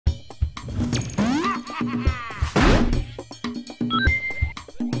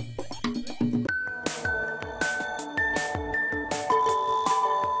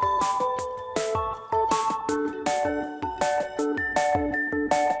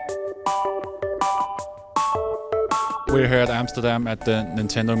We're here at Amsterdam at the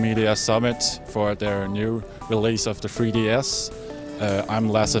Nintendo Media Summit for their new release of the 3DS. I'm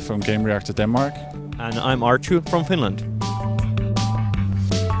Lasse from Gamereactor Denmark. And I'm Arttu from Finland. I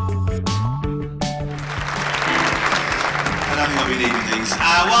don't think I'll be needing these.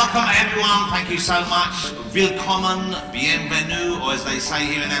 Welcome everyone, thank you so much. Willkommen, bienvenue, or as they say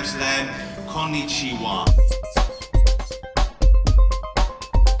here in Amsterdam, konnichiwa.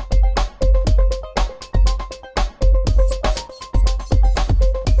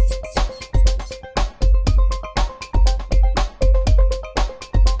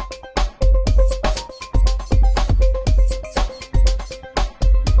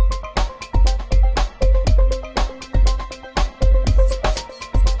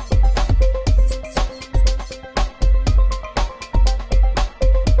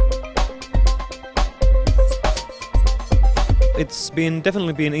 It's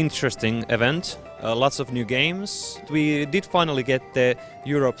definitely been an interesting event, lots of new games. We did finally get the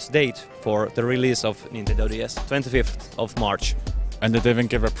Europe's date for the release of Nintendo DS, 25th of March. And they didn't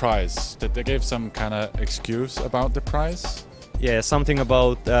give a price. Did they give some kind of excuse about the price? Yeah, something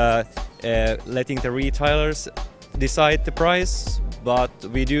about letting the retailers decide the price, but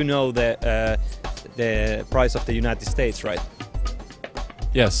we do know the price of the United States, right?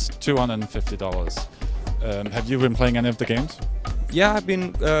 Yes, $250. Have you been playing any of the games? Yeah, I've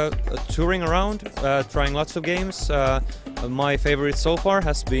been touring around, trying lots of games. My favorite so far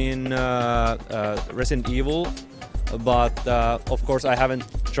has been Resident Evil, but of course I haven't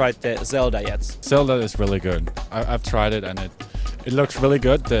tried the Zelda yet. Zelda is really good. I've tried it and it looks really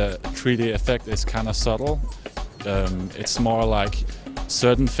good. The 3D effect is kind of subtle. It's more like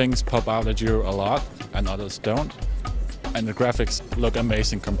certain things pop out at you a lot and others don't. And the graphics look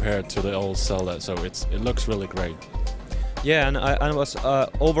amazing compared to the old Zelda, so it looks really great. Yeah, and I was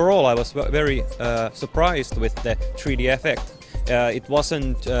overall I was very surprised with the 3D effect.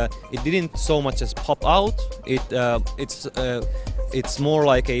 It didn't so much as pop out. It's more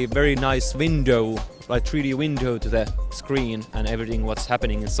like a very nice window, like 3D window to the screen and everything what's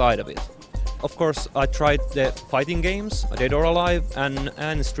happening inside of it. Of course, I tried the fighting games, Dead or Alive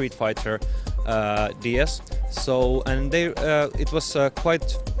and Street Fighter DS. So it was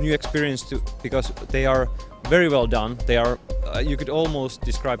quite new experience too, because they are very well done. They are you could almost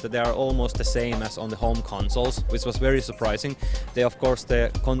describe that they are almost the same as on the home consoles, which was very surprising. They, of course,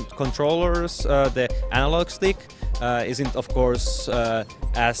 the controllers, the analog stick isn't of course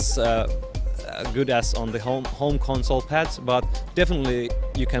as good as on the home console pads, but definitely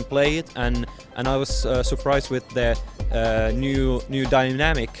you can play it. And I was surprised with the new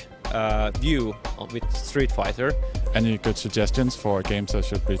dynamic view with Street Fighter. Any good suggestions for games I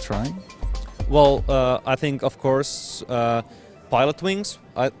should be trying? Well, I think of course Pilot Wings,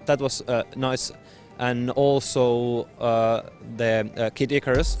 that was nice, and also the Kid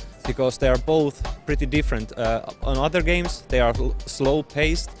Icarus, because they are both pretty different. On other games they are slow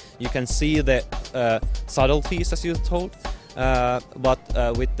paced, you can see the subtleties as you told, but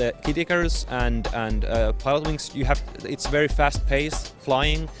with the Kid Icarus and Pilot Wings it's very fast paced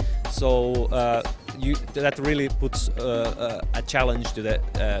flying, so that really puts a challenge to the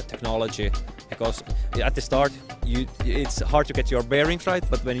technology, because at the start it's hard to get your bearings right,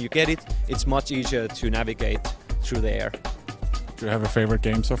 but when you get it, it's much easier to navigate through the air. Do you have a favorite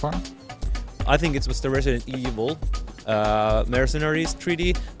game so far? I think it was the Resident Evil Mercenaries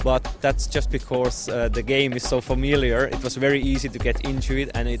 3D, but that's just because the game is so familiar. It was very easy to get into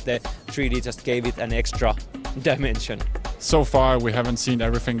it, and the 3D just gave it an extra dimension. So far we haven't seen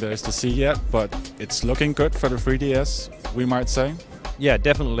everything there is to see yet, but it's looking good for the 3DS, we might say. Yeah,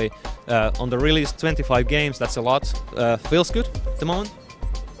 definitely. On the release, 25 games, that's a lot. Feels good at the moment.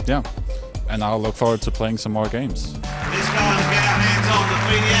 Yeah, and I'll look forward to playing some more games. Let's go and get our hands on the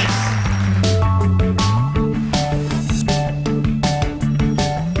 3DS.